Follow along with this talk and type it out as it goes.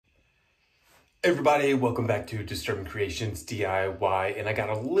Everybody, welcome back to Disturbing Creations DIY, and I got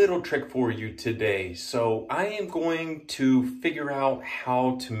a little trick for you today. So I am going to figure out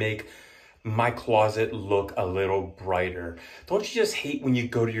how to make my closet look a little brighter. Don't you just hate when you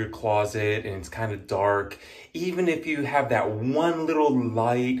go to your closet and it's kind of dark? Even if you have that one little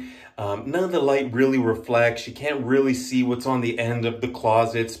light, none of the light really reflects. You can't really see what's on the end of the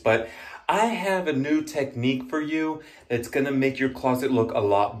closets, but I have a new technique for you that's going to make your closet look a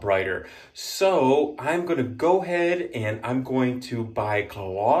lot brighter. So I'm going to go ahead and I'm going to buy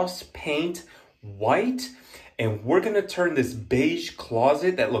gloss paint white, and we're going to turn this beige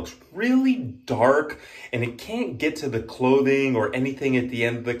closet that looks really dark and it can't get to the clothing or anything at the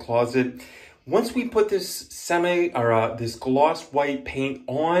end of the closet. Once we put this this gloss white paint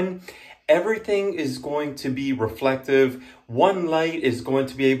on, everything is going to be reflective. One light is going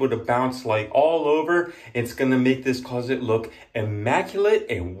to be able to bounce light all over. It's going to make this closet look immaculate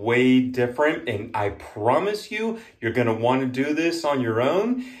and way different. And I promise you, you're going to want to do this on your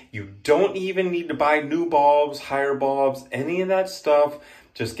own. You don't even need to buy new bulbs, higher bulbs, any of that stuff.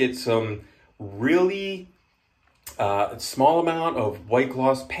 Just get some really small amount of white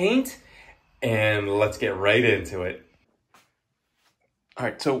gloss paint and let's get right into it. All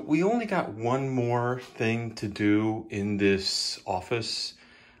right, so we only got one more thing to do in this office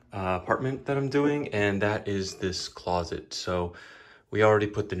apartment that I'm doing, and that is this closet. So we already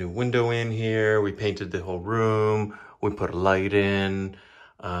put the new window in here. We painted the whole room. We put a light in.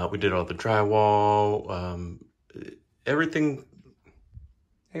 We did all the drywall, everything.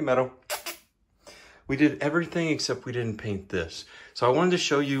 Hey, Meadow. We did everything except we didn't paint this. So I wanted to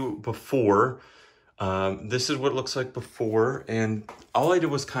show you before. This is what it looks like before, and all I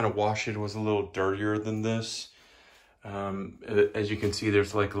did was kind of wash it. It was a little dirtier than this. As you can see,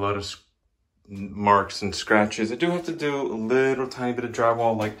 there's like a lot of marks and scratches. I do have to do a little tiny bit of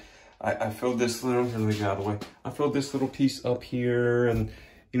drywall. Like I filled this little, let me get out of the way. I filled this little piece up here, and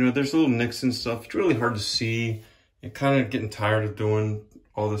you know, there's little nicks and stuff. It's really hard to see. You're kind of getting tired of doing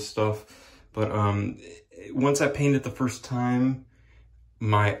all this stuff. But once I paint it the first time,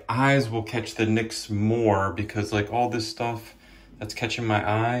 my eyes will catch the nicks more because like all this stuff that's catching my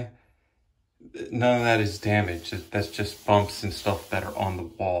eye, none of that is damaged. That's just bumps and stuff that are on the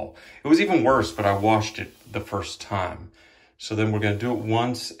wall. It was even worse, but I washed it the first time. So then we're gonna do it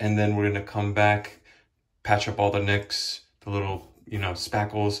once, and then we're gonna come back, patch up all the nicks, the little, you know,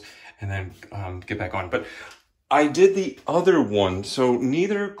 spackles, and then get back on. But I did the other one, so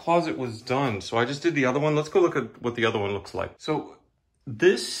neither closet was done. So I just did the other one. Let's go look at what the other one looks like. So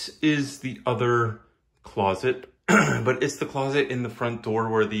this is the other closet, but it's the closet in the front door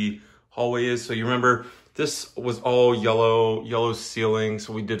where the hallway is. So you remember this was all yellow ceiling.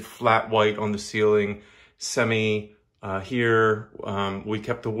 So we did flat white on the ceiling, semi here. We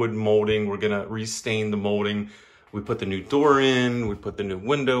kept the wood molding. We're gonna restain the molding. We put the new door in, we put the new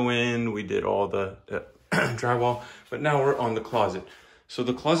window in, we did all the drywall, but now we're on the closet. So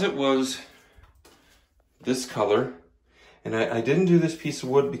the closet was this color. And I didn't do this piece of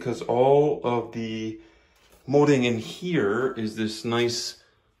wood because all of the molding in here is this nice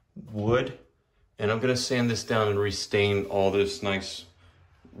wood. And I'm gonna sand this down and restain all this nice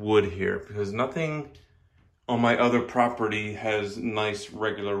wood here because nothing on my other property has nice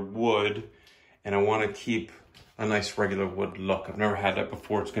regular wood. And I wanna keep a nice regular wood look. I've never had that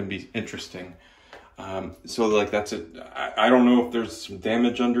before. It's gonna be interesting. So like that's it. I don't know if there's some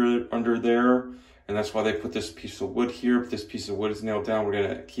damage under there. And that's why they put this piece of wood here. If this piece of wood is nailed down, we're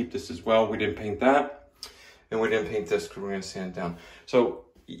gonna keep this as well. We didn't paint that. And we didn't paint this because we're gonna sand it down. So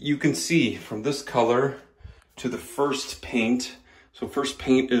you can see from this color to the first paint. So first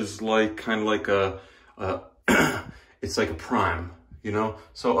paint is like, kind of like it's like a prime, you know?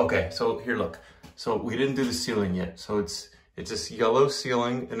 So, okay, so here, look. So we didn't do the ceiling yet. So it's this yellow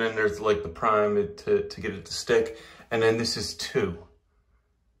ceiling, and then there's like the prime to get it to stick. And then this is two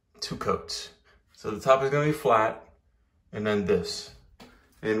coats. So the top is gonna be flat, and then this.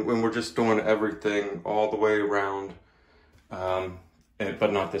 And when we're just doing everything all the way around,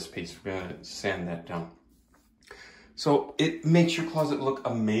 but not this piece, we're gonna sand that down. So it makes your closet look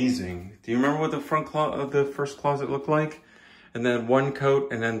amazing. Do you remember what the first closet looked like? And then one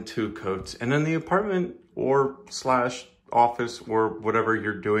coat, and then two coats. And then the apartment or slash office or whatever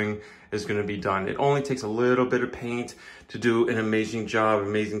you're doing is gonna be done. It only takes a little bit of paint to do an amazing job,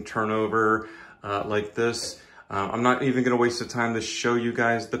 amazing turnover. Like this. I'm not even gonna waste the time to show you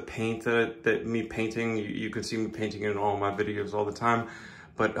guys the paint that me painting. You can see me painting in all my videos all the time.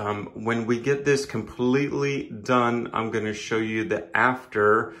 But when we get this completely done, I'm gonna show you the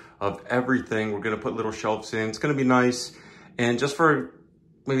after of everything. We're gonna put little shelves in. It's gonna be nice. And just for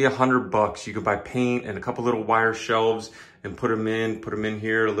maybe $100. You could buy paint and a couple little wire shelves and put them in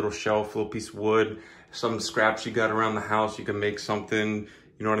here, a little shelf, a little piece of wood, some scraps you got around the house, you can make something,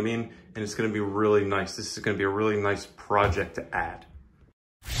 you know what I mean? And it's gonna be really nice. This is gonna be a really nice project to add.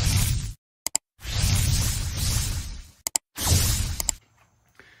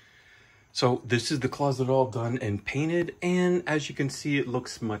 So this is the closet all done and painted, and as you can see, it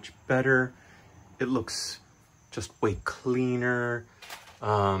looks much better. It looks just way cleaner.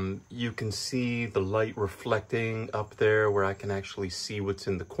 You can see the light reflecting up there where I can actually see what's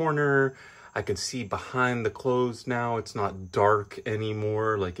in the corner. I can see behind the clothes now. It's not dark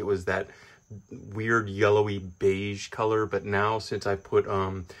anymore like it was that weird yellowy beige color, but now since I put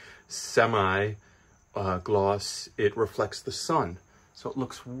semi gloss, it reflects the sun. So it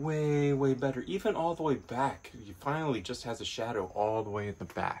looks way, way better. Even all the way back, it finally just has a shadow all the way in the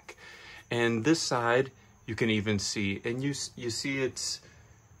back. And this side, you can even see, and you see it's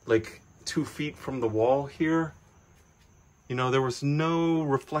like 2 feet from the wall here. You know, there was no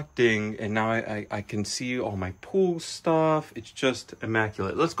reflecting, and now I can see all my pool stuff. It's just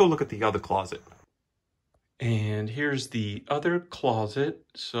immaculate. Let's go look at the other closet. And here's the other closet.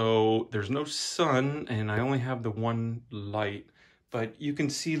 So there's no sun, and I only have the one light. But you can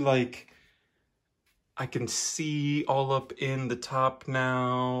see, like, I can see all up in the top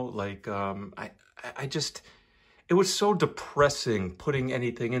now. Like, I just, it was so depressing putting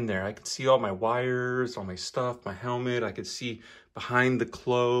anything in there. I could see all my wires, all my stuff, my helmet. I could see behind the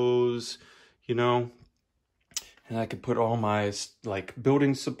clothes, you know. And I could put all my, like,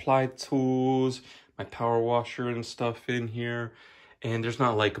 building supply tools, my power washer and stuff in here. And there's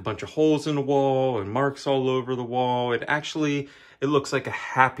not like a bunch of holes in the wall and marks all over the wall. It looks like a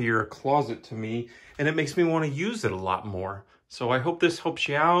happier closet to me, and it makes me want to use it a lot more. So I hope this helps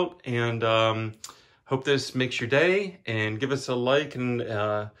you out, and hope this makes your day, and give us a like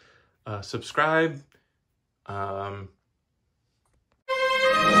and subscribe.